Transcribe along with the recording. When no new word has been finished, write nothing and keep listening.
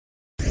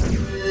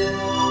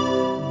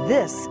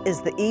This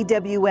is the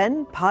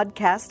EWN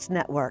Podcast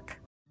Network.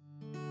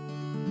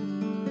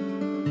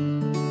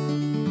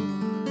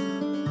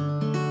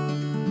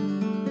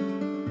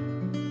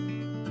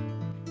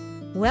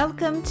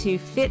 Welcome to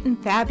Fit and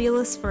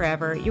Fabulous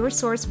Forever, your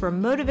source for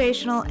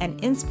motivational and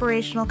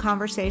inspirational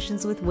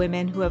conversations with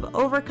women who have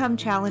overcome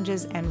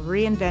challenges and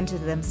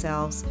reinvented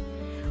themselves.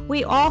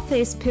 We all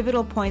face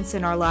pivotal points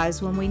in our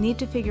lives when we need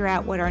to figure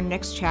out what our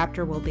next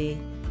chapter will be.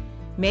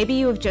 Maybe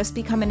you have just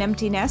become an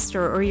empty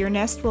nester, or your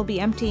nest will be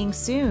emptying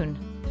soon.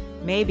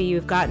 Maybe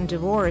you've gotten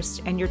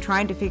divorced and you're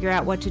trying to figure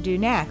out what to do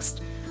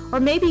next. Or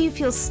maybe you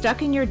feel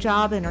stuck in your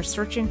job and are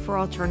searching for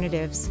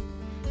alternatives.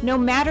 No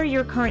matter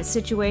your current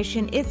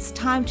situation, it's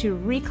time to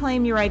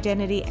reclaim your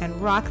identity and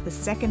rock the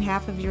second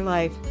half of your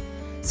life.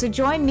 So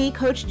join me,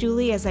 Coach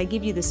Julie, as I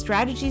give you the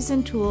strategies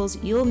and tools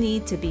you'll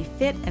need to be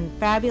fit and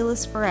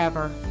fabulous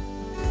forever.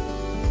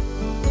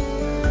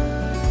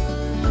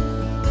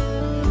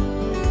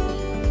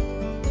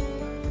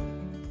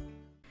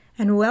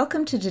 And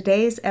welcome to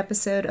today's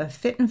episode of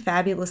Fit and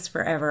Fabulous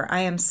Forever.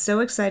 I am so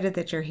excited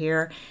that you're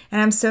here,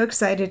 and I'm so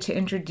excited to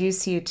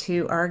introduce you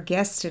to our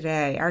guest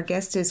today. Our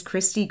guest is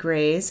Christie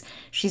Grays.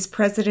 She's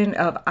president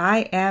of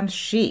I Am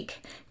CHIC.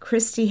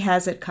 Christie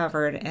Has It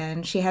Covered,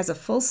 and she has a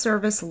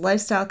full-service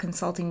lifestyle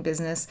consulting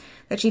business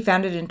that she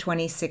founded in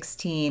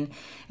 2016.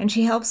 And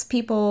she helps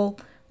people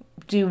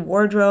do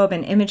wardrobe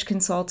and image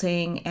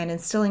consulting and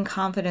instilling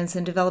confidence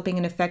in developing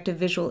an effective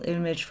visual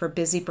image for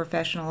busy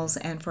professionals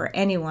and for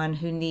anyone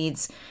who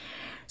needs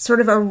sort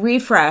of a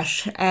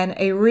refresh and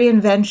a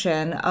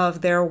reinvention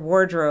of their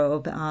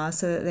wardrobe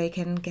so that they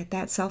can get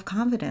that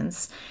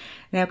self-confidence.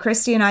 Now,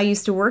 Christie and I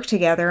used to work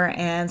together,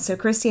 and so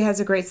Christie has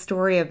a great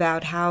story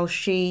about how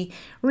she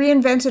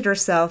reinvented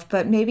herself,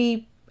 but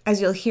maybe,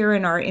 as you'll hear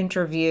in our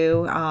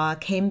interview,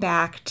 came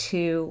back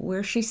to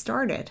where she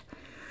started.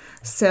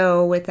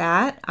 So with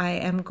that, I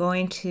am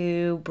going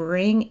to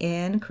bring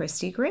in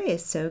Christie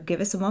Grays. So give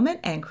us a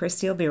moment and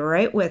Christie will be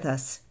right with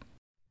us.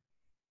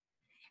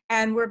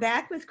 And we're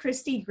back with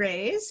Christie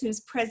Grays,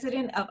 who's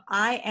president of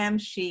I Am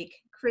CHIC.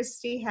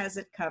 Christie Has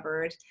It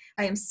Covered.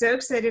 I am so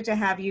excited to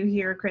have you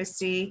here,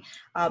 Christie.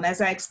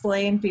 As I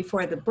explained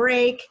before the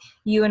break,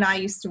 you and I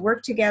used to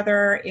work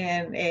together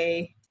in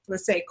a,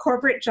 let's say,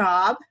 corporate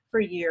job for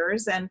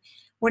years. And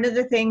one of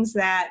the things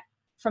that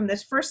from the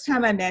first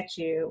time I met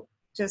you,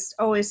 just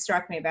always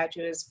struck me about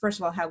you is, first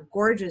of all, how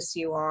gorgeous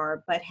you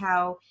are, but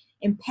how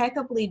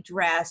impeccably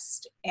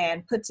dressed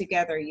and put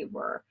together you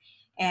were.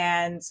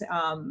 And,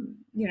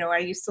 I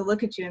used to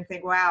look at you and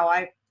think, wow,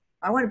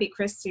 I want to be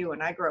Christie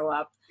when I grow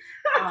up.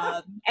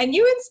 And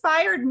you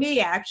inspired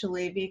me,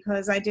 actually,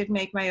 because I did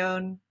make my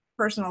own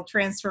personal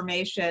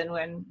transformation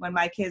when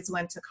my kids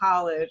went to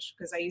college,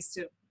 because I used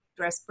to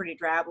dress pretty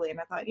drably. And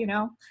I thought,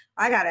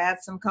 I got to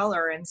add some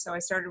color. And so I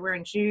started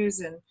wearing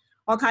shoes and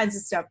all kinds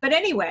of stuff. But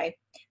anyway,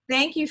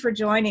 thank you for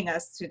joining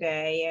us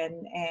today.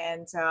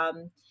 And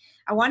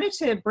I wanted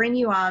to bring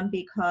you on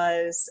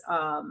because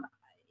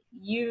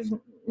you've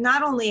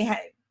not only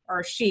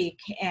are chic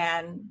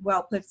and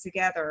well put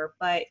together,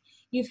 but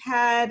you've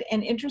had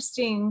an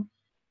interesting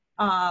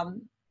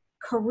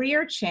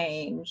career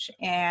change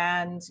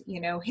and,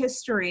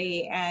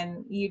 history,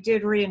 and you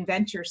did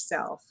reinvent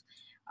yourself.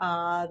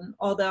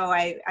 Although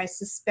I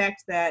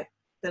suspect that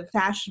the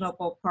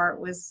fashionable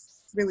part was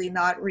really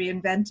not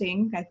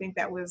reinventing. I think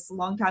that was a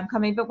long time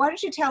coming. But why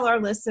don't you tell our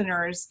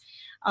listeners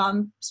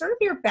sort of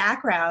your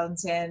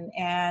backgrounds and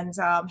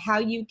how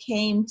you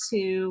came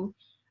to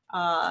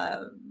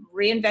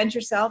reinvent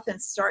yourself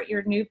and start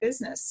your new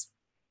business?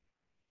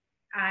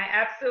 I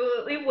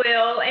absolutely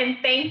will. And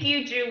thank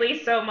you,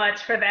 Julie, so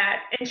much for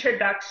that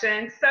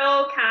introduction.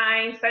 So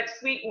kind, such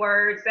sweet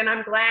words. And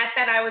I'm glad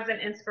that I was an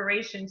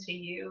inspiration to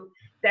you.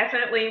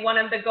 Definitely one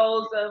of the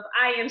goals of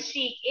I Am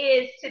CHIC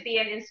is to be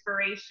an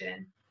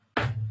inspiration.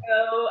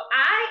 So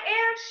I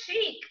Am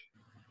CHIC.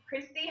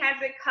 Christie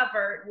Has It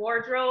Covered,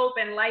 wardrobe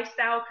and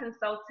lifestyle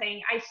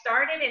consulting. I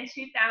started in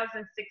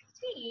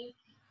 2016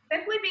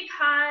 simply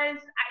because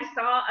I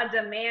saw a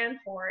demand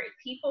for it.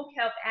 People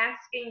kept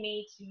asking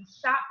me to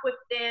shop with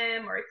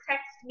them or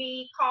text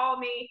me, call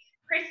me,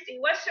 Christie,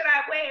 what should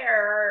I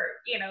wear? Or,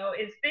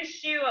 is this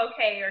shoe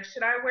okay? Or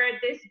should I wear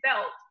this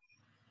belt?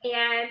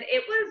 And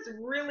it was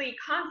really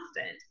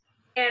constant.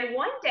 And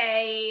one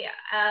day,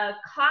 a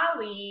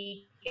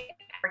colleague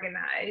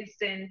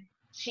organized, and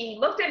she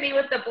looked at me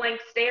with a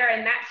blank stare,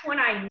 and that's when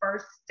I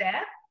first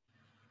stepped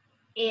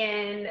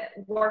in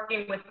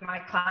working with my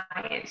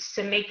clients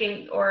to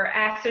making or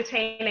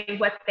ascertaining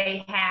what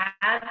they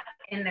had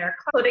in their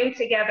putting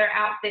together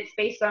outfits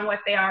based on what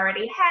they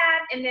already had,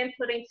 and then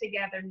putting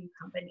together new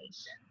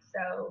combinations.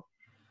 So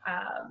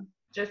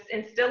just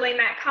instilling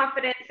that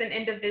confidence in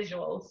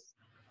individuals.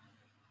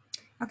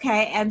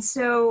 Okay, and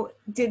so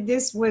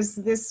was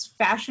this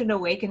fashion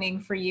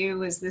awakening for you?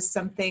 Was this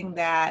something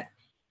that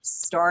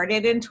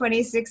started in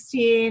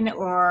 2016,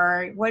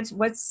 or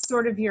what's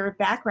sort of your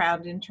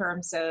background in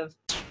terms of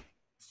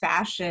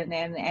fashion,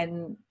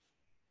 and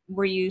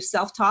were you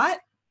self-taught?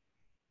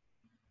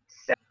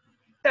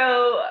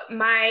 So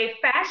my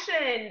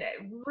fashion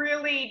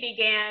really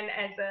began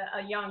as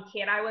a young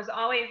kid. I was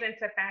always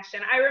into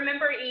fashion. I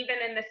remember even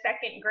in the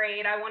second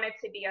grade, I wanted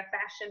to be a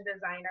fashion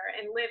designer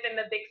and live in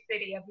the big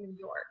city of New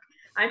York.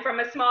 I'm from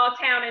a small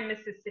town in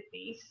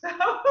Mississippi. So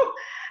Wow.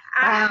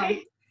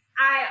 I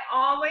I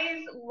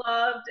always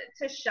loved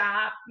to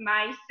shop.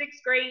 My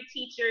sixth grade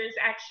teachers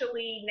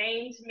actually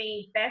named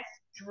me best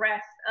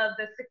dressed of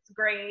the sixth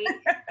grade.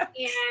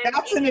 And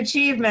That's an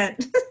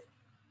achievement.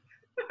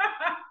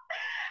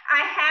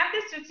 I have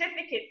the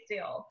certificate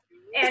still.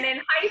 And in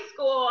high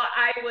school,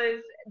 I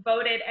was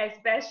voted as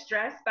best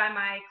dressed by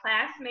my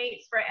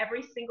classmates for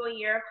every single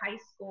year of high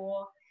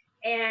school.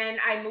 And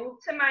I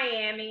moved to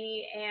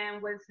Miami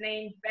and was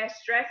named best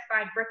dressed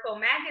by Brickle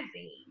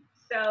magazine.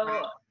 So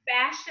Wow.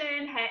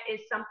 fashion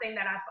is something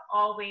that I've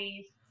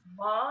always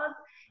loved.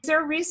 Is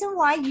there a reason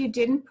why you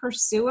didn't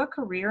pursue a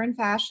career in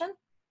fashion?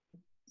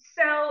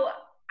 So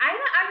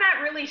I'm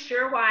not really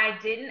sure why I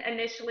didn't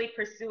initially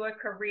pursue a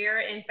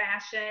career in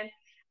fashion,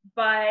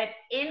 but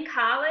in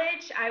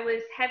college, I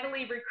was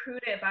heavily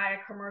recruited by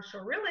a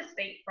commercial real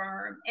estate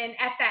firm. And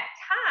at that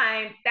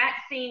time, that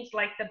seems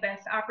like the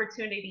best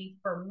opportunity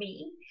for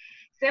me,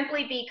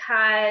 simply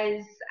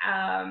because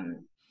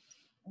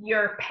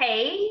your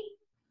pay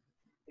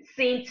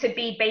seemed to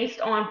be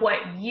based on what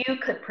you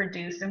could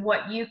produce and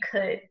what you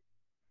could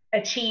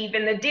achieve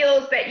and the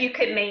deals that you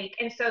could make.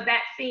 And so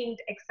that seemed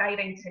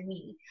exciting to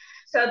me.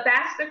 So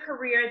that's the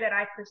career that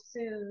I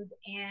pursued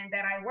and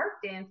that I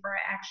worked in for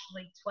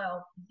actually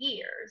 12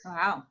 years.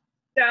 Wow.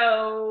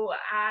 So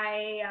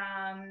I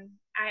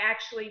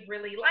actually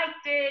really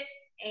liked it,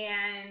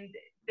 and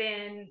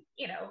then,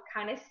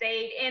 kind of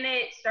stayed in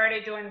it,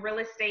 started doing real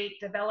estate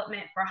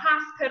development for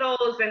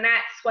hospitals, and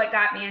that's what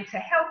got me into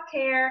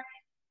healthcare.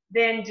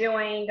 Then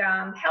doing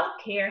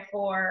healthcare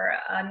for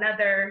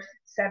another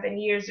 7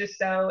 years or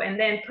so, and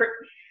then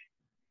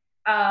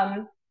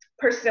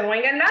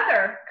pursuing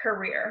another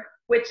career,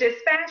 which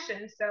is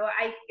fashion. So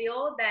I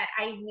feel that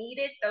I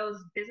needed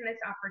those business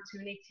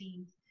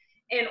opportunities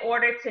in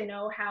order to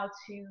know how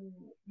to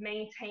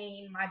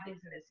maintain my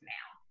business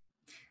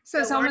now.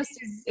 So So learning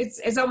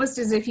it's almost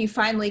as if you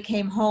finally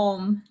came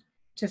home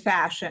to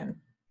fashion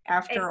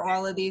after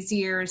all of these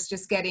years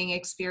just getting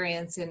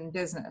experience in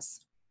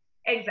business.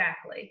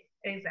 exactly.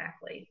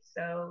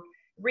 So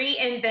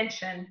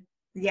reinvention.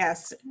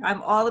 Yes,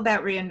 I'm all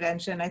about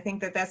reinvention. I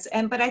think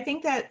but I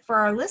think that for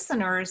our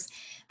listeners,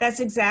 that's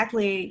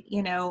exactly,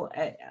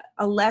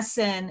 a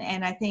lesson,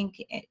 and I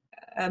think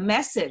a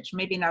message,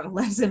 maybe not a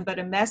lesson, but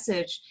a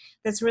message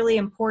that's really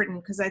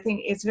important, because I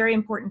think it's very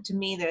important to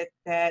me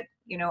that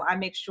I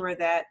make sure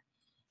that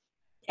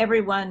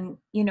everyone,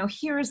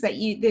 hears that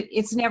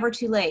it's never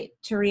too late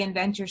to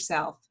reinvent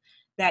yourself,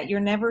 that you're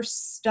never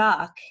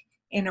stuck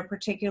in a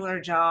particular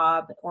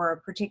job or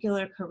a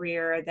particular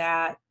career,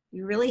 that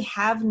you really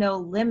have no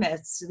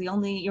limits. You're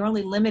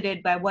only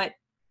limited by what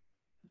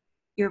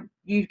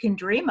you can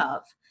dream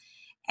of.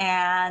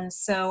 And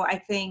so I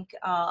think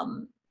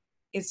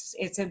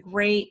it's a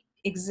great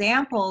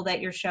example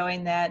that you're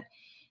showing that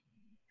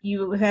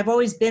you have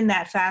always been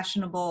that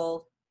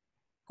fashionable,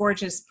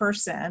 gorgeous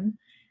person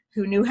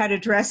who knew how to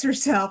dress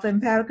herself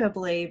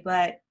impeccably,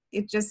 but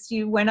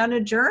you went on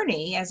a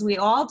journey, as we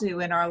all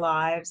do in our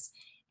lives,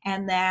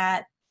 and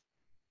that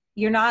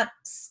you're not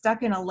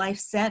stuck in a life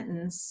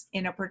sentence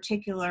in a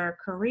particular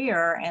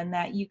career, and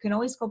that you can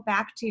always go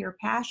back to your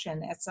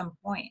passion at some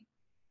point.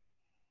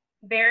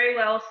 Very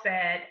well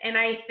said. And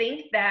I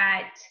think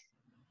that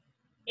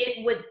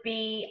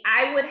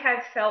I would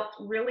have felt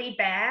really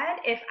bad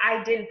if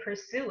I didn't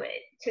pursue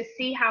it to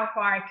see how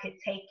far I could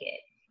take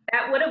it.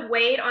 That would have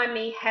weighed on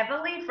me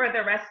heavily for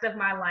the rest of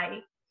my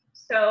life.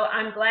 So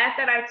I'm glad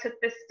that I took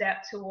the step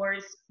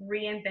towards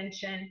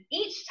reinvention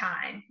each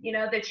time,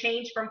 the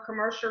change from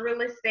commercial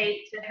real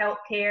estate to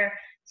healthcare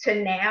to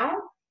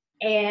now.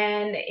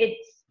 And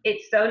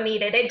it's so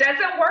needed. It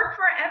doesn't work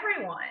for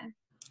everyone.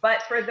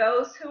 But for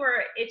those who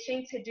are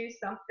itching to do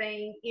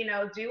something,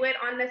 do it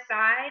on the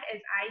side,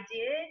 as I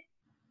did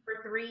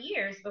for 3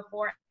 years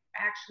before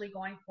actually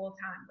going full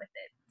time with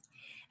it.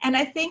 And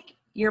I think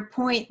your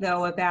point,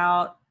 though,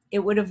 about it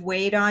would have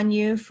weighed on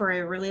you for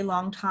a really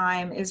long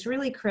time is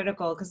really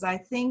critical, because to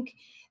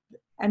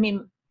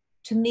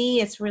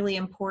me, it's really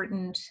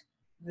important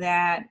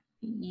that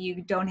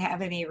you don't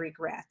have any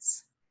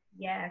regrets.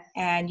 Yes.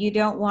 And you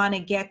don't want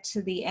to get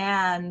to the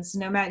ends,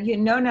 no matter,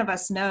 none of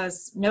us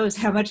knows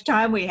how much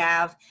time we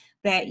have,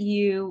 that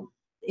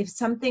if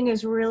something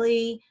is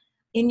really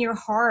in your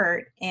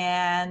heart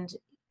and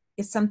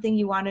it's something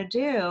you want to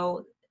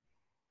do,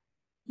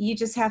 you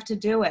just have to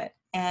do it,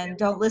 and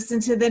don't listen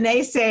to the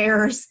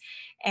naysayers.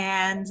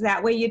 And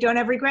that way you don't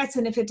have regrets.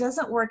 And if it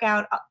doesn't work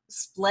out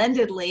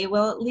splendidly,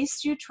 well, at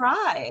least you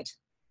tried.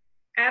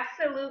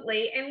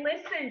 Absolutely. And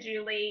listen,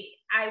 Julie,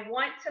 I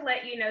want to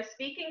let you know,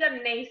 speaking of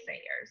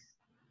naysayers,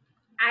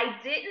 I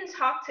didn't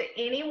talk to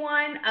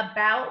anyone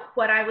about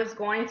what I was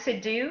going to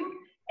do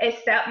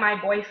except my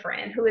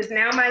boyfriend, who is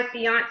now my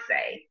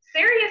fiance.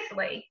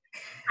 Seriously.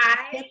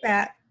 I get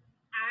that.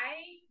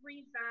 I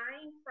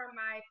resigned from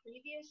my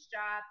previous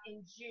job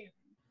in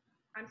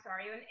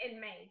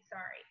May,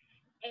 sorry.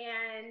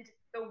 And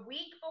the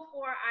week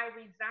before I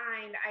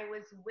resigned, I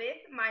was with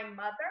my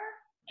mother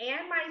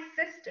and my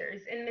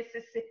sisters in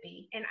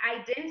Mississippi. And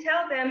I didn't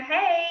tell them,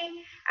 hey,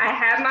 I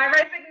have my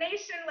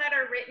resignation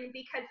letter written,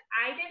 because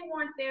I didn't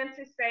want them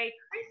to say,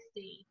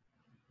 Christie,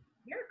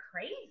 you're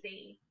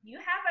crazy. You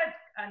have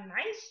a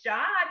nice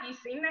job. You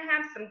seem to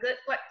have some good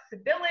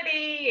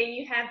flexibility, and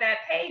you have that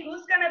pay.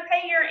 Who's going to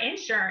pay your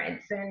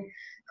insurance? And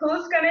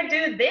who's going to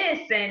do this?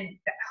 And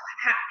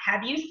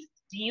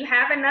do you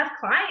have enough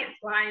clients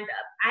lined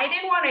up? I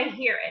didn't want to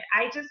hear it.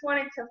 I just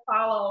wanted to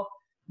follow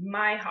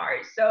my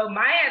heart. So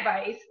my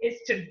advice is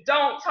to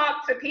don't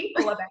talk to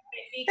people about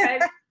it,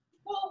 because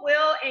people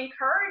will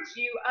encourage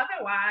you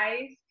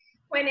otherwise,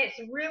 when it's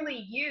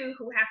really you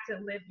who have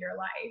to live your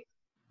life.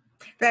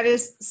 That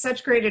is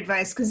such great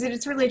advice, because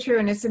it's really true.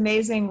 And it's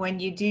amazing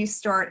when you do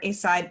start a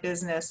side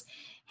business,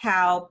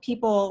 how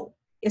people,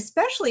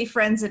 especially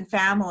friends and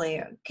family,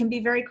 can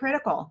be very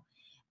critical.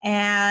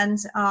 And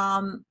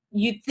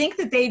you'd think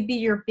that they'd be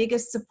your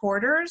biggest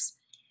supporters,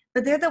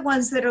 but they're the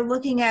ones that are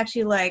looking at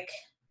you like,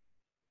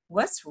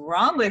 what's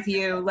wrong with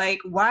you? Like,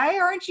 why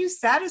aren't you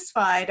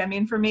satisfied? I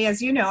mean, for me,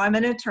 as you know, I'm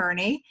an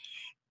attorney.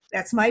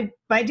 That's my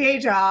day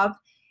job.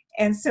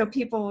 And so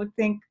people would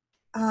think,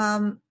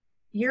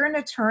 you're an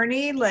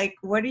attorney, like,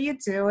 what are you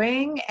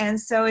doing? And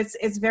so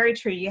it's very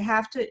true. You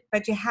have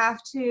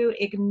to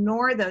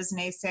ignore those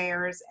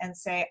naysayers and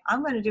say,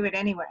 I'm going to do it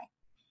anyway.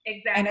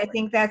 Exactly. And I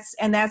think that's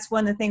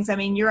one of the things. I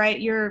mean, you're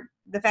right.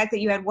 The fact that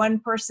you had one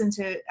person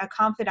a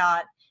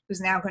confidant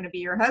who's now going to be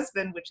your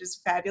husband, which is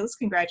fabulous.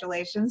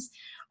 Congratulations.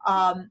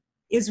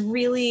 Is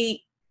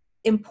really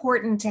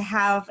important, to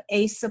have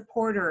a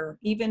supporter,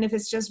 even if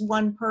it's just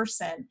one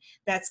person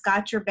that's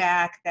got your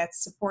back,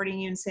 that's supporting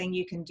you and saying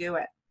you can do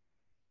it.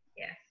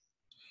 Yeah.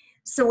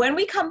 So when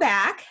we come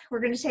back,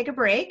 we're going to take a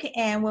break.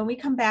 And when we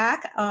come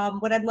back,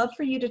 what I'd love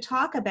for you to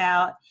talk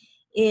about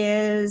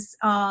is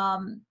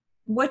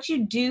what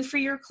you do for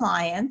your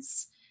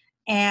clients,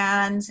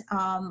 and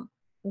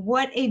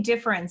what a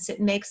difference it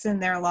makes in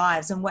their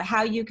lives, and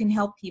how you can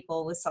help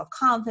people with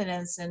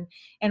self-confidence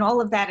and all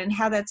of that, and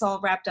how that's all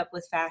wrapped up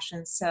with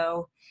fashion.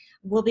 So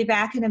we'll be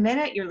back in a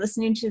minute. You're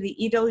listening to the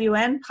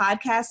EWN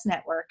Podcast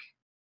Network.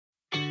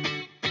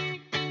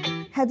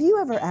 Have you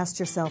ever asked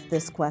yourself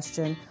this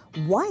question?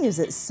 Why is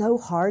it so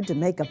hard to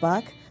make a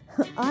buck?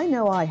 I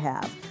know I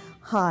have.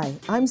 Hi,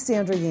 I'm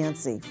Sandra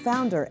Yancey,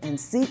 founder and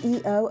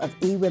CEO of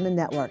eWomen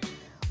Network.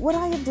 What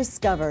I have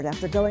discovered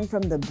after going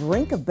from the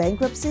brink of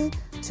bankruptcy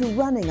to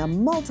running a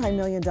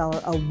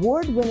multi-million-dollar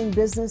award-winning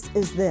business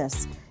is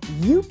this: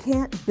 you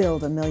can't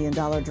build $1 million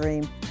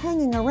dream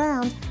hanging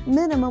around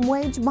minimum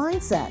wage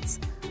mindsets.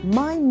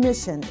 My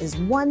mission is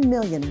 1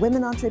 million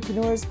women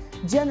entrepreneurs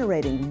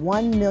generating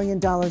 $1 million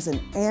in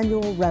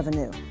annual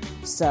revenue.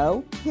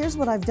 So here's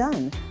what I've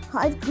done.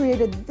 I've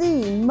created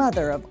the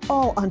mother of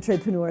all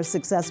entrepreneur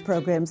success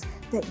programs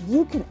that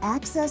you can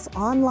access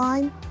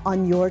online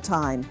on your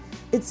time.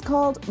 It's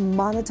called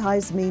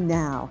Monetize Me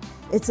Now.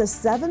 It's a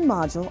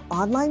 7-module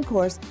online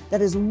course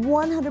that is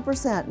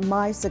 100%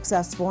 my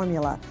success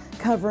formula,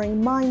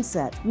 covering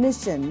mindset,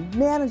 mission,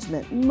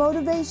 management,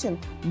 motivation,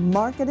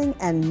 marketing,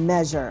 and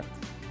measure.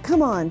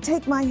 Come on,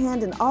 take my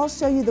hand and I'll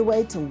show you the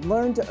way to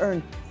learn to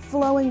earn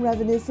flowing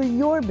revenue for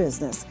your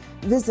business.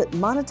 Visit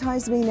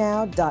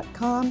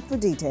monetizemenow.com for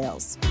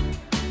details.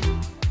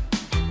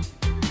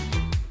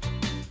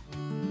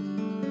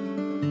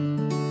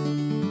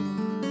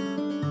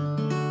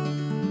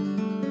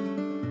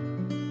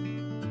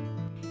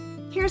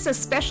 Here's a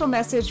special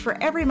message for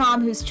every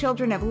mom whose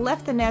children have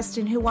left the nest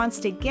and who wants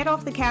to get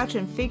off the couch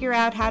and figure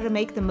out how to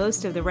make the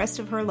most of the rest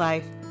of her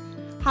life.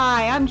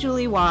 Hi, I'm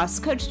Julie Wass,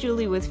 Coach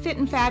Julie with Fit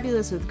and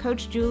Fabulous with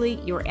Coach Julie,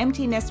 your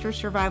empty nester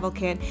survival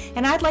kit,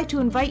 and I'd like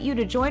to invite you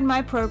to join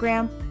my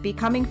program,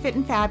 Becoming Fit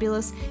and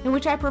Fabulous, in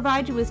which I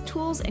provide you with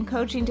tools and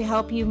coaching to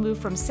help you move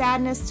from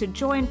sadness to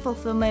joy and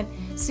fulfillment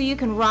so you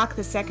can rock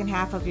the second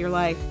half of your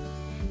life.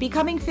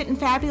 Becoming Fit and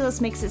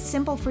Fabulous makes it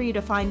simple for you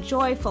to find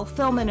joy,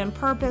 fulfillment, and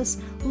purpose,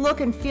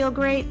 look and feel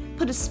great,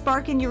 put a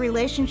spark in your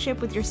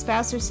relationship with your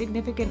spouse or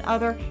significant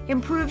other,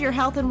 improve your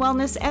health and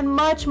wellness, and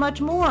much,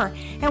 much more.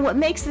 And what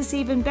makes this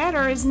even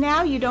better is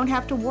now you don't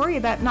have to worry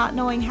about not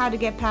knowing how to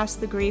get past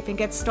the grief and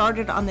get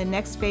started on the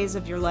next phase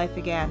of your life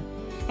again.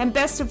 And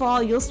best of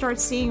all, you'll start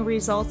seeing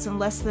results in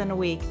less than a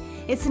week.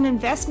 It's an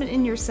investment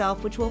in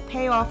yourself which will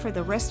pay off for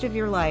the rest of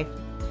your life.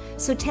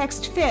 So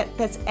text FIT,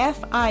 that's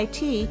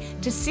F-I-T,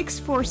 to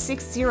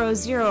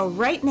 64600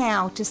 right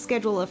now to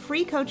schedule a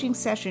free coaching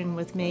session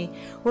with me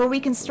where we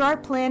can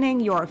start planning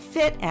your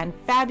fit and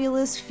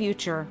fabulous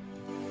future.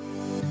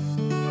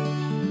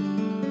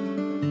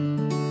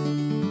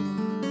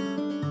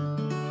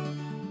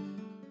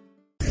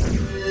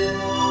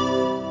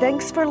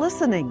 Thanks for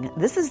listening.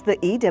 This is the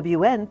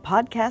EWN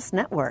Podcast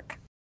Network.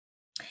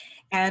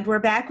 And we're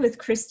back with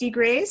Christie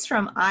Grays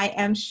from I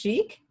Am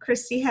CHIC.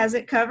 Christie Has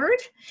It Covered.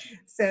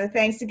 So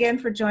thanks again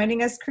for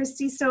joining us,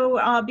 Christie.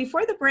 So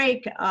before the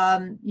break,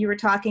 you were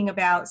talking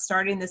about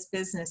starting this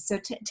business. So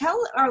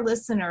tell our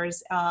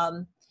listeners,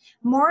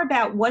 more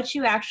about what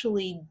you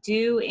actually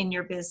do in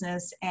your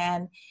business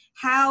and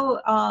how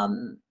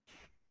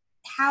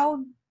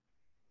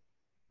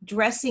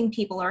dressing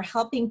people or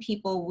helping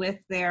people with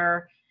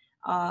their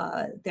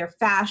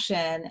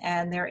fashion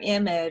and their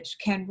image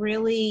can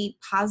really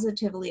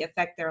positively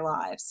affect their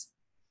lives.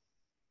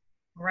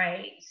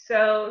 Right.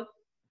 So,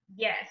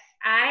 yes,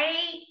 I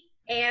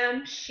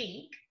am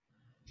chic.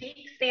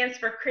 Chic stands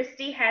for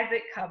Christie Has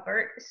It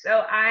Covered.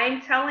 So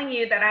I'm telling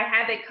you that I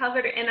have it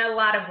covered in a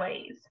lot of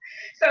ways.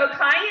 So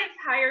clients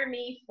hire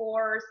me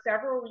for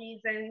several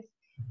reasons.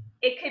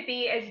 It could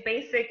be as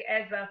basic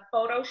as a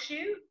photo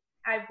shoot.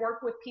 I've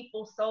worked with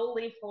people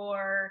solely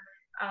for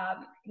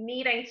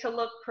needing to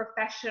look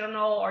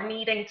professional or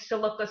needing to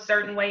look a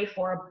certain way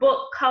for a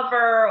book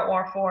cover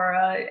or for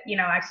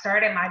I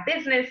started my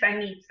business, I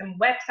need some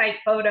website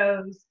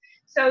photos.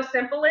 So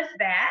simple as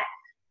that.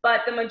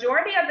 But the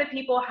majority of the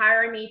people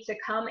hire me to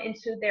come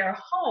into their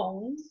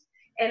homes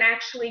and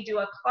actually do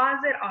a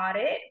closet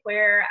audit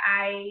where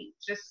I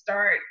just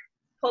start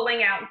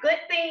pulling out good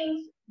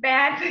things,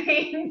 bad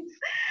things,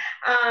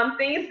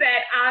 things that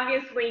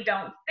obviously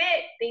don't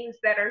fit, things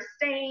that are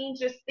stained,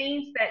 just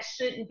things that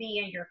shouldn't be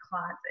in your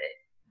closet.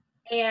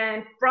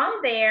 And from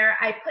there,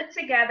 I put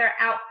together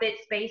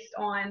outfits based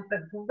on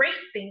the great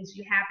things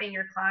you have in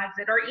your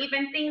closet, or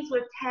even things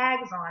with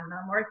tags on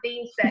them, or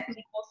things that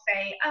people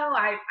say, oh,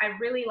 I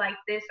really like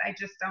this, I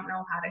just don't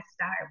know how to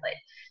style it.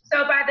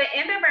 So by the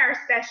end of our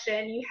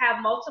session, you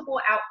have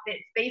multiple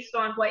outfits based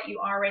on what you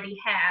already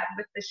have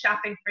with the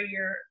shopping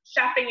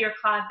your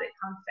closet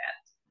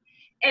concept.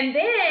 And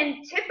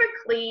then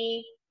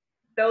typically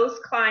those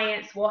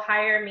clients will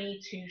hire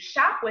me to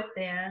shop with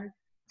them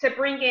to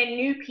bring in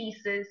new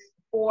pieces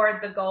for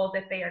the goal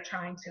that they are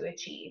trying to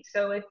achieve.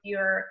 So if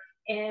you're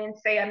in,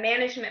 say, a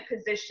management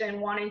position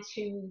wanting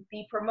to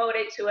be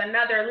promoted to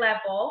another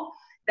level,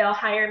 they'll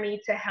hire me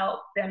to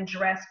help them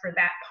dress for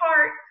that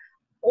part.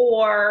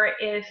 Or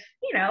if,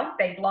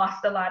 they've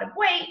lost a lot of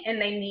weight and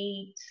they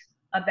need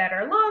a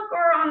better look,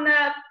 or on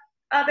the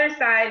other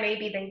side,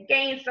 maybe they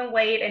gained some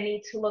weight and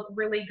need to look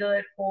really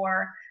good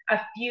for a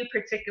few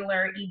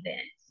particular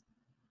events.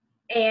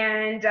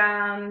 And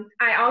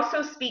I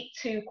also speak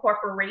to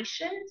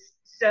corporations.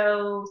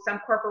 So some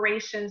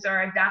corporations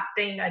are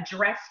adopting a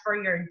dress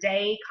for your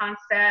day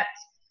concept,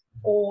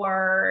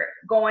 or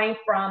going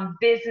from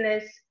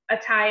business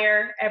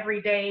attire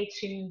every day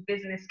to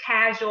business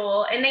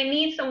casual. And they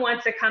need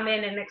someone to come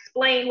in and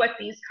explain what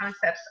these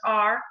concepts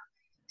are.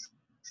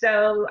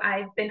 So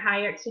I've been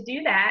hired to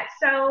do that.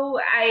 So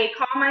I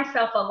call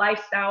myself a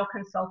lifestyle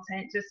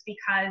consultant just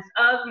because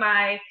of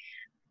my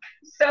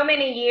so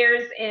many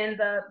years in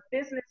the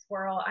business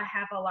world. I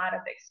have a lot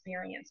of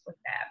experience with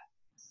that.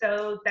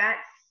 So that's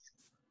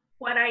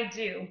what I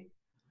do.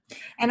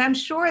 And I'm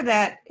sure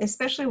that,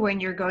 especially when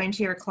you're going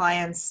to your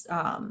clients'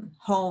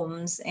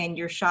 homes and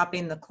you're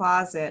shopping the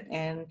closet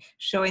and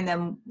showing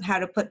them how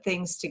to put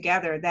things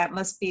together, that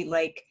must be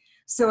like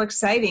so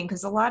exciting,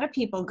 because a lot of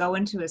people go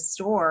into a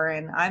store,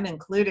 and I'm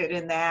included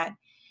in that,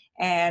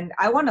 and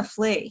I want to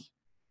flee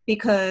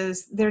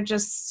because there are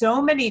just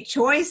so many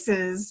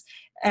choices,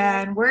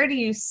 and where do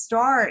you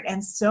start,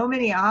 and so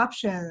many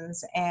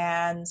options,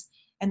 and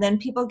then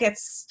people get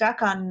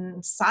stuck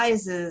on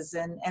sizes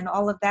and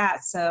all of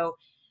that. So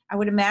I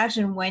would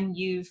imagine when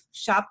you've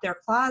shopped their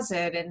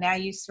closet and now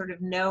you sort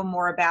of know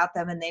more about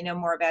them and they know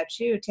more about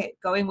you,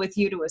 going with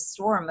you to a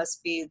store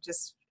must be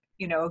just,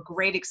 a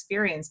great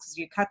experience, because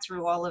you cut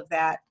through all of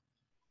that,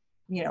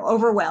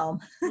 overwhelm.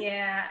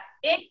 Yeah,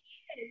 it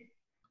is.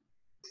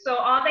 So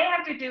all they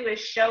have to do is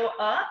show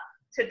up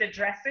to the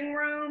dressing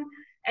room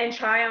and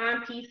try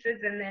on pieces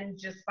and then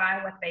just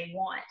buy what they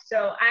want.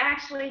 So I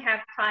actually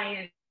have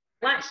clients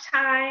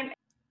lunchtime.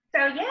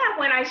 So yeah,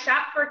 when I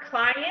shop for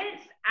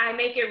clients, I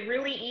make it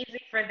really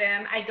easy for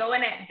them. I go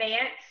in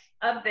advance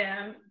of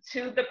them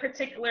to the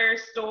particular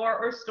store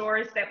or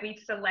stores that we've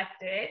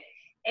selected,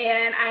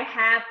 and I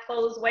have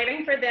clothes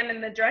waiting for them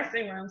in the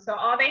dressing room. So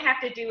all they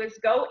have to do is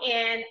go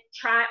in,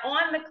 try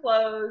on the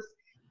clothes,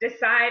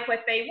 decide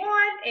what they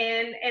want,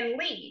 and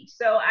leave.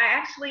 So I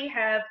actually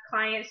have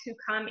clients who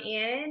come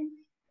in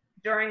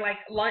during like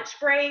lunch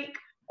break,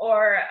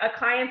 or a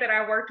client that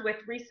I worked with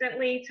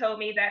recently told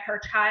me that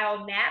her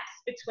child naps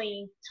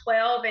between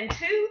 12 and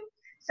 2.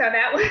 So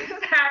that was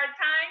our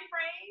time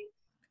frame.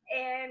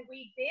 And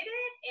we did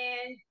it.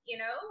 And,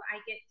 I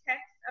get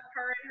texts of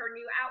her in her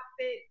new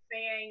outfit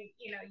saying,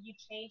 you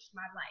changed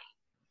my life.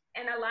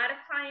 And a lot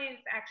of clients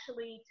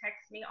actually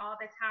text me all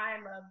the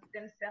time of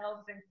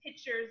themselves and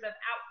pictures of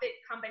outfit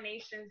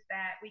combinations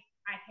that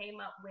I came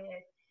up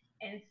with,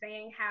 and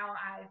saying how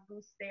I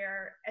boost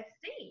their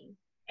esteem.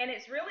 And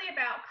it's really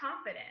about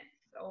confidence,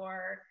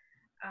 or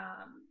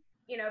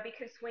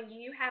because when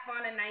you have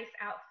on a nice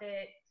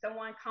outfit,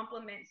 someone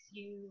compliments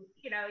you,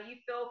 you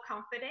feel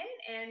confident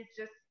and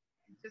just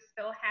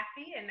feel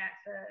happy, and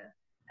that's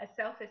a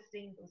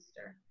self-esteem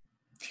booster.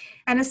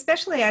 And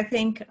especially, I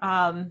think,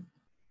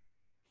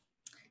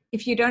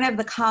 if you don't have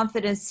the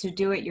confidence to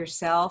do it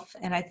yourself,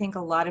 and I think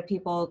a lot of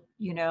people,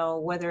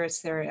 whether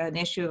it's an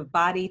issue of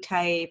body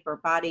type or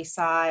body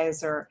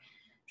size, or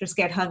just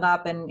get hung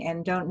up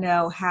and don't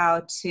know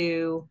how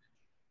to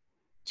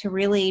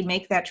really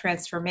make that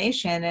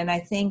transformation. And I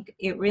think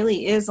it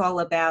really is all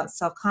about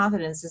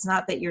self-confidence. It's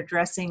not that you're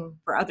dressing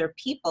for other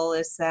people,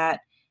 it's that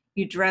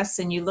you dress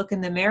and you look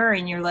in the mirror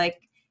and you're like,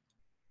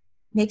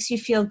 makes you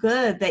feel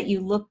good, that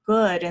you look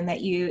good, and that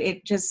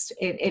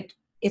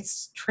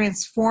it's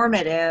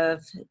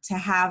transformative to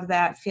have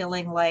that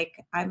feeling like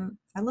I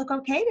look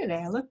okay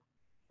today.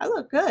 I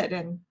look good.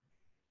 And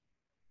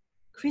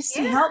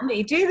Christie, help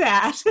me do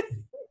that.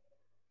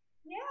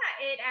 Yeah,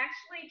 it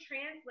actually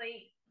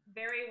translates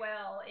very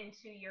well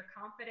into your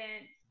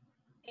confidence.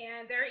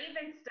 And there are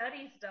even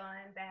studies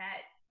done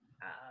that,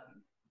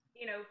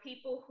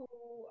 people who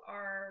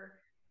are,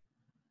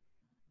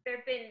 there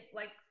have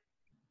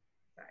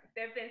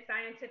been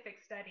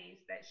scientific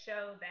studies that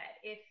show that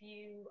if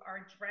you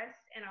are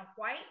dressed in a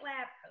white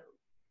lab coat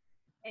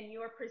and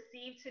you're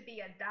perceived to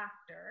be a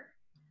doctor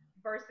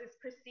versus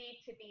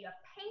perceived to be a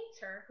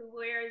painter who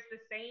wears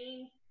the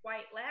same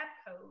white lab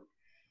coat,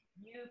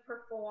 you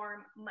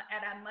perform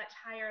at a much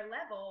higher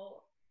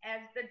level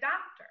as the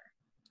doctor.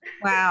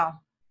 Wow.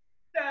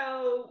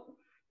 So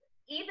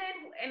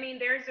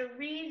there's a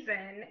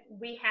reason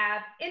we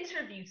have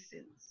interview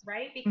suits,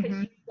 right? Because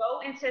you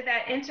go into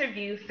that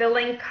interview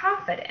feeling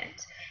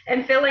confident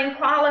and feeling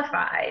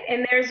qualified.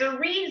 And there's a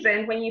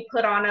reason when you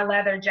put on a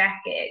leather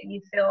jacket,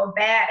 you feel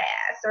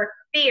badass or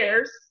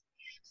fierce.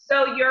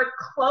 So your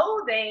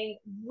clothing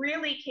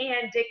really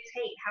can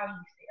dictate how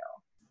you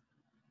feel.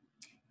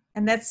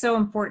 And that's so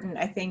important,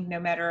 I think, no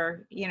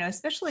matter,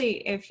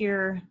 especially if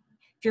you're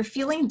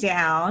feeling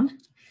down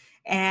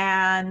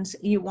and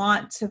you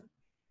want to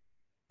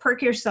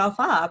perk yourself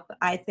up,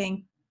 I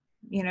think,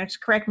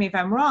 correct me if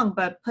I'm wrong,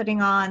 but putting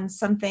on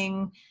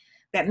something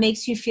that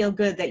makes you feel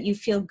good, that you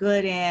feel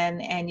good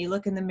in, and you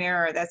look in the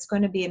mirror, that's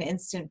going to be an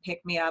instant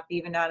pick me up,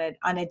 even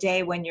on a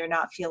day when you're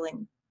not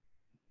feeling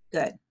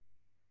good.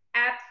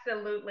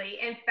 Absolutely.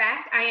 In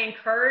fact, I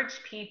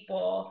encourage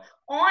people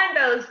on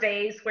those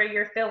days where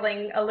you're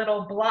feeling a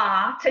little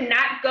blah to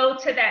not go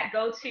to that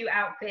go-to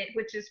outfit,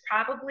 which is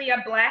probably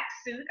a black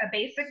suit, a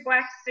basic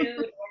black suit,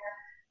 or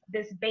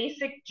this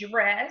basic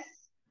dress.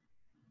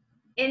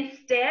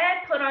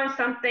 Instead, put on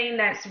something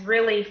that's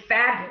really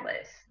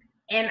fabulous.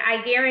 And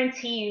I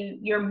guarantee you,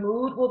 your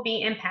mood will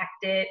be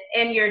impacted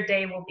and your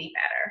day will be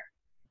better.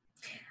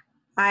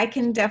 I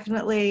can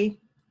definitely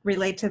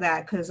relate to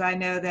that, because I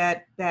know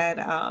that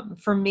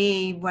for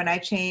me, when I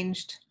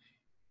changed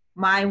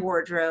my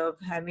wardrobe,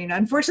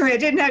 unfortunately I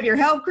didn't have your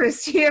help,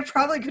 Christie. I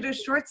probably could have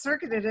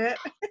short-circuited it.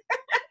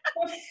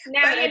 But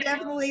I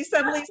definitely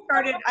suddenly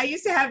started, I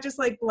used to have just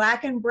like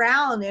black and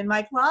brown in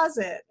my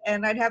closet,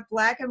 and I'd have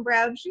black and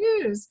brown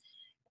shoes.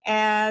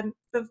 And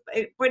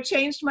what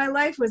changed my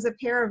life was a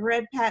pair of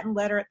red patent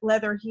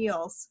leather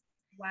heels.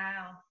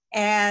 Wow.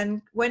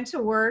 And went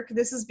to work.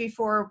 This is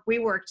before we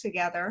worked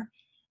together.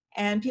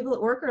 And people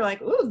at work are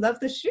like, ooh, love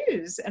the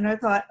shoes. And I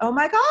thought, oh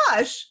my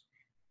gosh.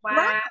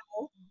 Wow.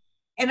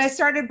 And I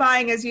started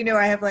buying, as you know,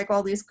 I have like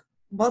all these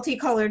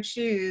multicolored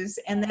shoes.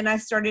 And then I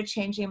started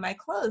changing my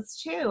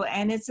clothes too.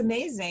 And it's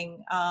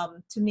amazing.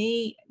 To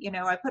me,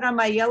 I put on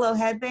my yellow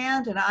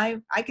headband and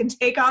I can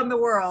take on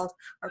the world.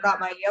 I've got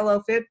my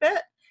yellow Fitbit.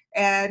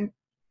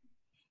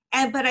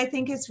 But I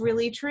think it's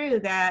really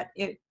true that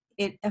it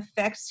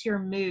affects your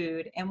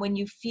mood. And when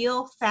you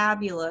feel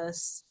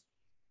fabulous,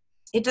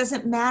 it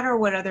doesn't matter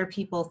what other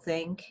people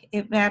think.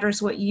 It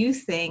matters what you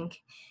think.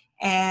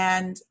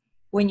 And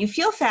when you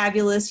feel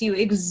fabulous, you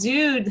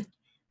exude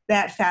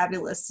that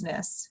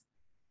fabulousness.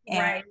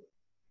 Right.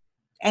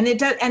 And it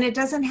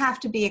doesn't have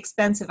to be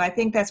expensive. I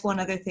think that's one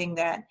other thing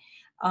that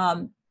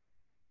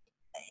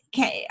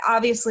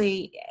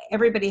obviously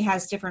everybody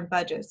has different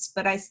budgets,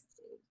 but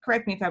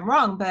correct me if I'm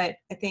wrong, but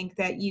I think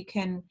that you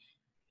can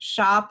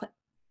shop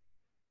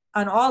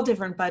on all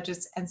different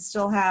budgets and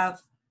still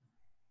have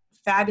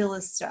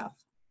fabulous stuff.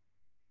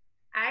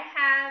 I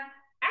have,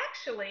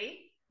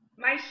 actually,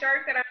 my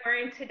shirt that I'm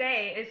wearing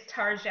today is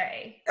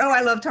Target. Oh,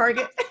 I love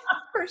Target.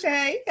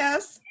 Target,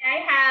 yes.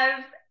 I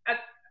have a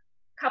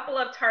couple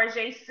of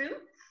Target suits.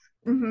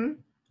 Mm-hmm.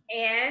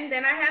 And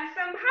then I have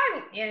some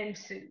high-end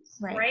suits,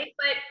 right?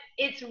 But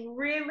it's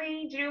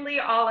really, Julie,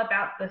 all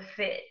about the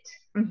fit.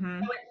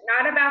 Mm-hmm. So it's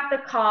not about the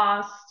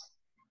cost.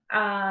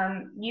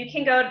 You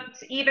can go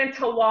even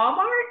to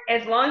Walmart,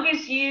 as long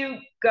as you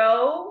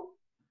go,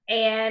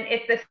 and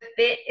if the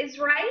fit is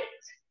right,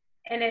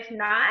 and if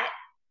not,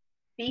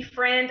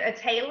 befriend a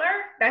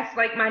tailor. That's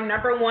like my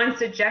number one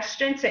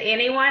suggestion to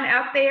anyone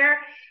out there.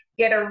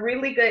 Get a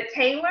really good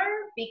tailor,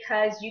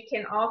 because you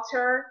can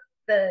alter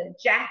the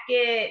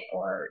jacket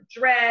or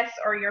dress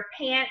or your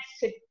pants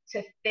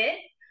to fit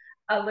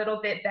a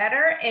little bit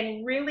better.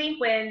 And really,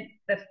 when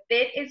the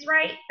fit is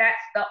right, that's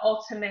the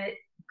ultimate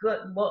good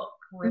look,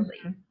 really.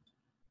 Mm-hmm.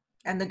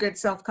 And the good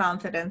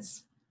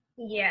self-confidence.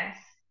 Yes.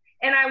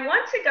 And I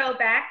want to go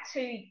back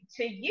to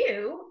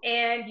you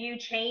and you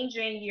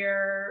changing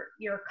your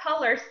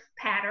color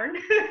pattern.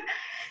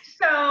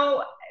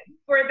 So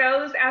for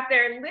those out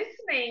there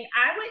listening,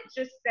 I would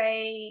just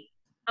say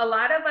a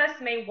lot of us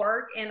may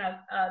work in a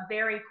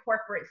very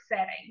corporate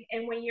setting.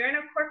 And when you're in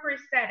a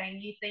corporate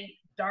setting, you think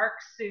dark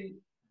suit,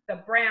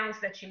 the browns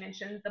that you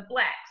mentioned, the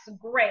blacks,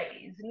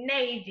 grays,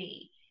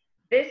 navy.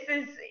 This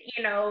is,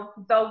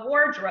 the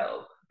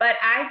wardrobe. But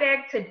I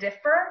beg to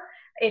differ.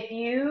 If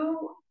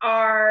you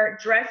are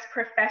dressed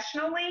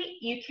professionally,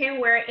 you can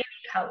wear any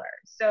color.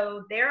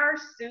 So there are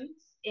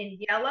suits in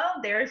yellow,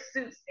 there are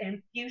suits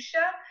in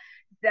fuchsia.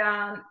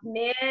 The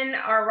men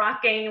are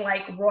rocking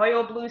like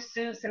royal blue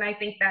suits, and I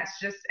think that's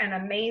just an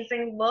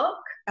amazing look.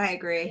 I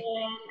agree.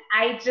 And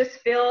I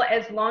just feel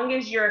as long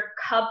as you're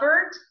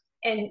covered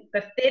and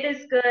the fit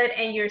is good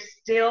and you're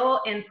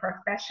still in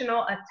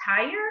professional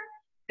attire,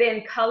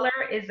 then color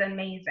is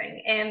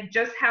amazing. And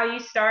just how you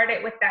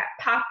started with that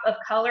pop of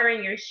color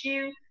in your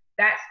shoe,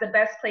 that's the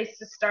best place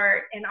to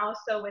start. And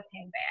also with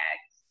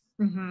handbags.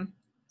 Mm-hmm.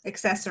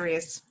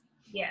 Accessories.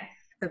 Yes.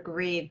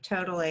 Agreed.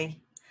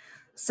 Totally.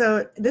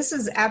 So this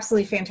is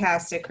absolutely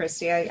fantastic,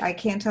 Christie. I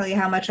can't tell you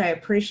how much I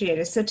appreciate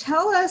it. So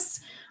tell us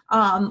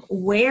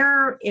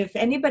where, if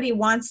anybody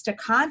wants to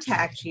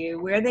contact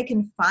you, where they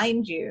can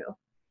find you.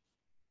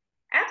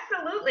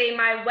 Absolutely.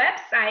 My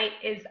website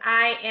is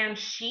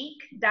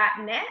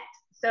iamchic.net.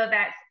 So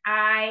that's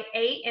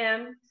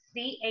iamchic.net.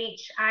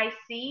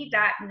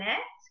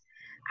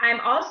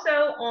 I'm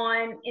also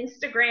on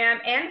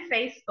Instagram and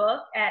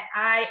Facebook at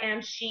I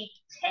Am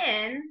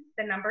CHIC10,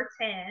 the number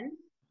 10.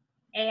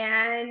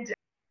 And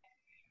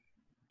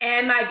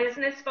my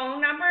business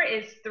phone number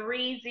is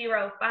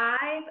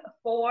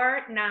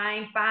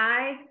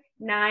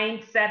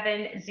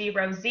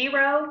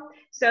 305-495-9700.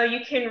 So you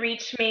can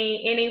reach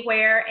me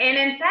anywhere. And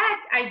in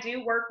fact, I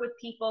do work with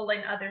people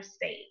in other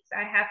states.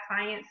 I have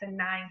clients in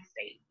 9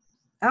 states.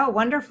 Oh,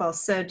 wonderful.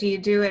 So do you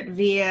do it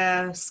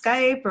via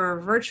Skype or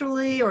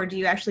virtually, or do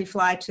you actually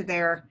fly to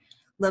their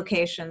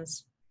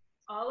locations?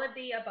 All of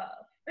the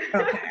above.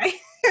 Okay.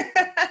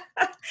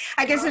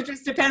 I guess it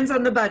just depends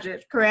on the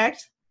budget,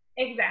 correct?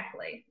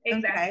 Exactly.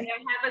 Okay. I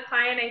have a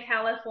client in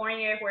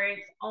California where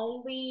it's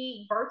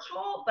only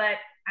virtual, but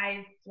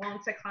I've flown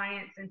to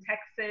clients in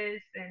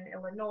Texas and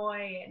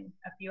Illinois and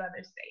a few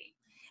other states.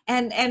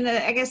 And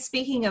I guess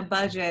speaking of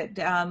budget,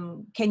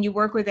 can you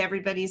work with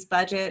everybody's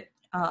budget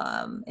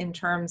in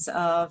terms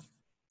of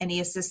any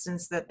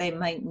assistance that they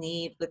might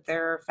need with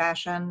their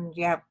fashion?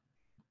 Do you have,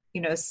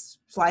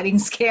 sliding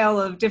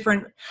scale of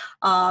different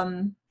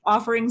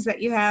offerings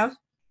that you have?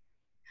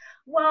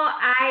 Well,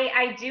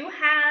 I do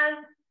have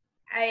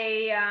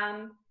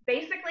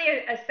basically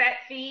a set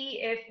fee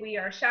if we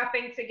are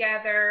shopping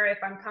together, if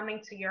I'm coming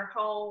to your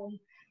home.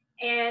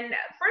 And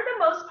for the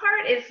most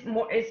part,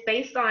 it's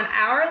based on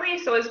hourly.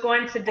 So it's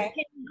going to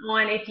depend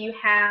on if you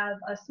have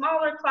a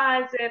smaller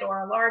closet or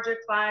a larger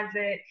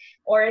closet,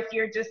 or if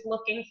you're just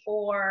looking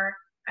for,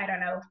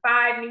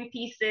 5 new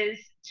pieces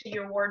to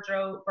your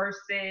wardrobe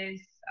versus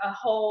a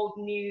whole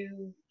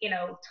new,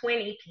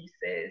 20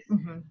 pieces.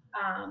 Mm-hmm.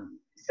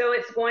 So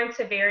it's going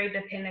to vary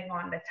depending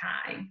on the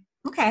time.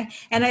 Okay.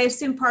 And I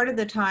assume part of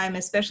the time,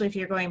 especially if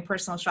you're going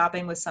personal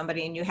shopping with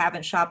somebody and you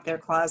haven't shopped their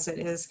closet,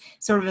 is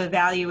sort of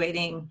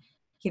evaluating,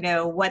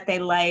 what they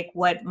like,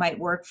 what might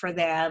work for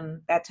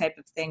them, that type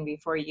of thing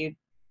before you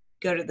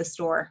go to the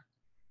store.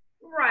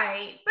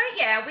 Right. But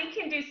yeah, we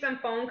can do some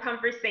phone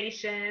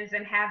conversations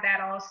and have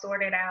that all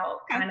sorted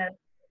out, kind of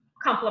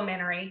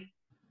complimentary.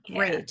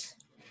 Great. Yeah.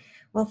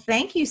 Well,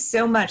 thank you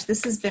so much.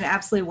 This has been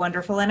absolutely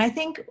wonderful. And I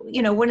think,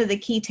 one of the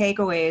key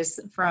takeaways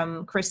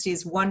from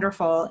Christie's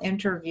wonderful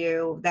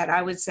interview that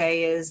I would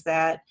say is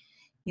that,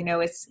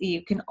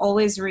 you can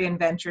always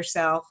reinvent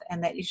yourself,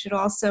 and that you should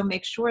also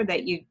make sure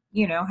that you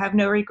have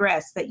no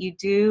regrets, that you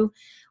do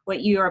what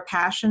you are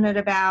passionate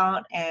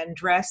about and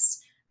dress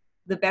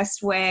the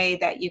best way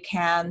that you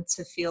can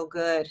to feel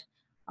good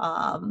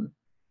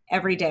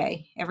every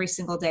day, every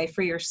single day,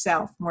 for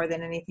yourself more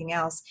than anything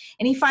else.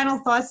 Any final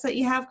thoughts that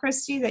you have,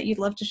 Christie, that you'd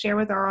love to share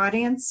with our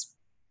audience?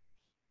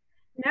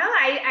 No,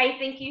 I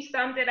think you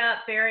summed it up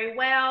very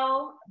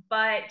well,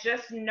 but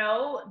just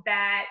know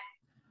that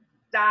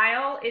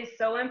style is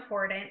so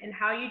important, and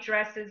how you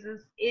dress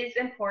is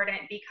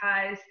important,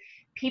 because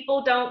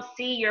people don't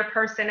see your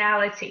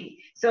personality.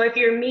 So if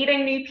you're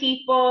meeting new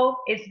people,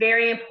 it's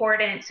very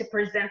important to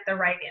present the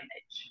right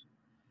image.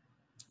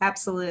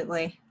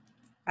 Absolutely.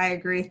 I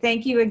agree.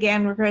 Thank you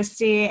again,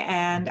 Christie,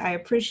 and I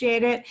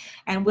appreciate it.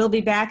 And we'll be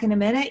back in a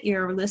minute.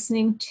 You're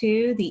listening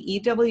to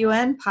the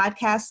EWN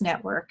Podcast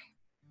Network.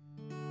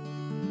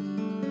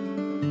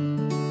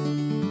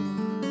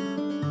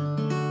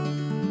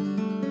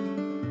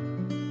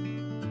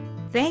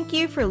 Thank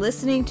you for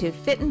listening to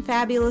Fit and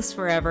Fabulous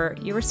Forever,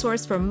 your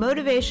source for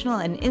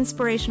motivational and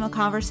inspirational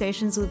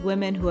conversations with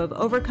women who have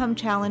overcome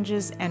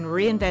challenges and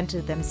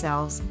reinvented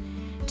themselves.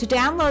 To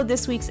download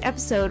this week's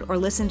episode or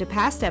listen to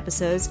past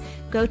episodes,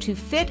 go to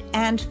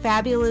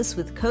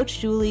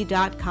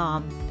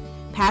fitandfabulouswithcoachjulie.com.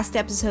 Past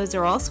episodes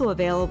are also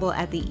available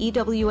at the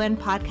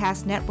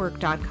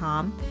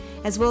ewnpodcastnetwork.com,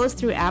 as well as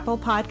through Apple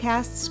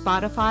Podcasts,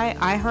 Spotify,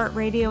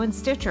 iHeartRadio, and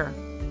Stitcher.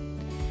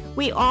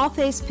 We all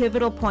face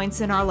pivotal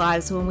points in our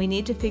lives when we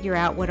need to figure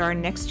out what our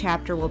next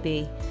chapter will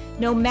be.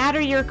 No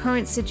matter your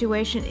current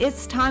situation,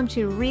 it's time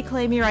to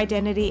reclaim your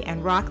identity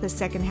and rock the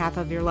second half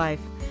of your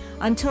life.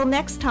 Until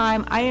next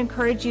time, I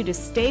encourage you to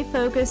stay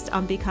focused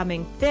on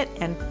becoming fit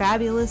and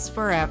fabulous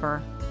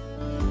forever.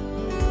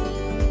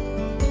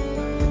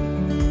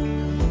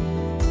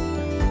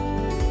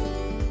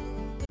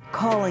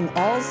 Calling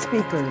all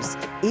speakers,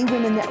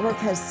 eWomen Network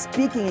has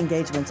speaking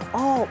engagements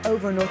all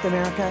over North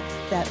America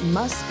that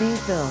must be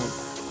filled.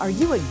 Are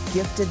you a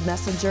gifted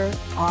messenger,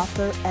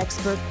 author,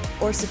 expert,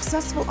 or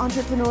successful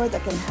entrepreneur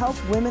that can help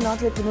women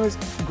entrepreneurs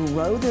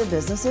grow their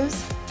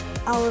businesses?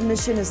 Our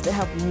mission is to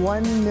help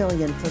 1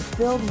 million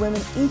fulfilled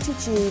women each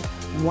achieve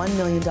 $1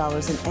 million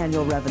in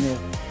annual revenue.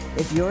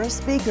 If you're a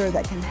speaker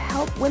that can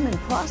help women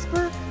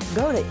prosper,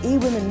 go to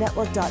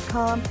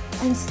eWomenNetwork.com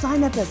and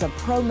sign up as a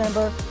pro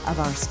member of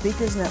our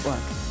Speakers Network.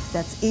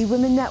 That's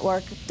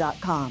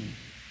eWomenNetwork.com.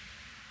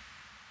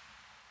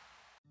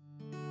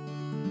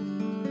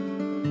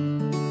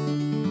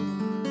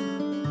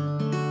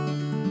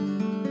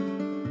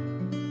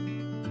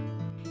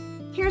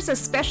 Here's a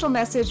special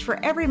message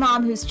for every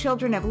mom whose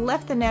children have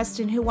left the nest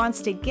and who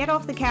wants to get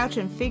off the couch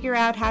and figure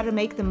out how to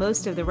make the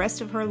most of the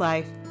rest of her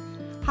life.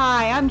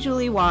 Hi, I'm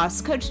Julie Wass,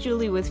 Coach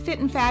Julie with Fit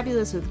and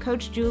Fabulous with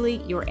Coach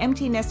Julie, your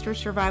empty nester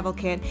survival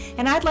kit,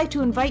 and I'd like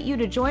to invite you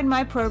to join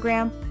my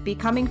program,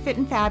 Becoming Fit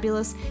and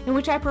Fabulous, in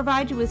which I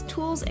provide you with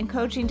tools and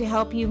coaching to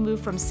help you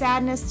move from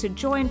sadness to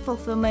joy and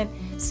fulfillment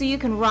so you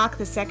can rock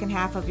the second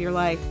half of your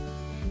life.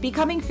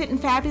 Becoming Fit and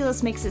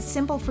Fabulous makes it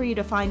simple for you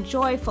to find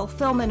joy,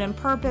 fulfillment, and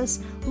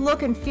purpose,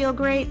 look and feel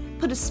great,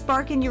 put a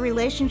spark in your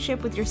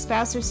relationship with your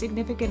spouse or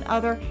significant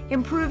other,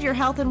 improve your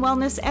health and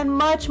wellness, and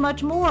much,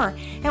 much more.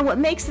 And what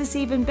makes this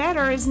even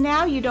better is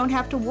now you don't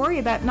have to worry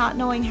about not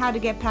knowing how to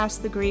get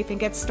past the grief and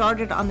get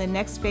started on the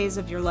next phase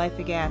of your life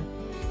again.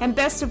 And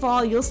best of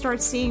all, you'll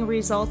start seeing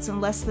results in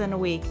less than a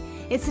week.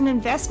 It's an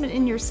investment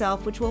in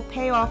yourself which will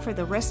pay off for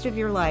the rest of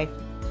your life.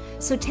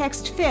 So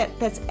text FIT,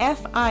 that's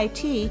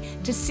F-I-T,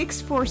 to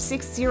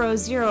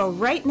 64600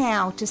 right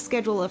now to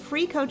schedule a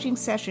free coaching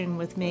session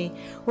with me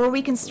where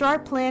we can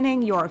start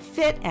planning your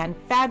fit and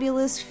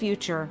fabulous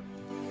future.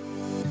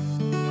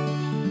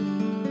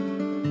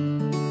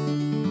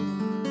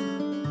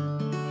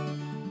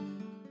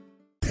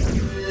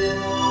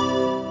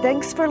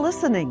 Thanks for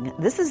listening.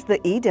 This is the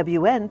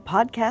EWN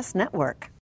Podcast Network.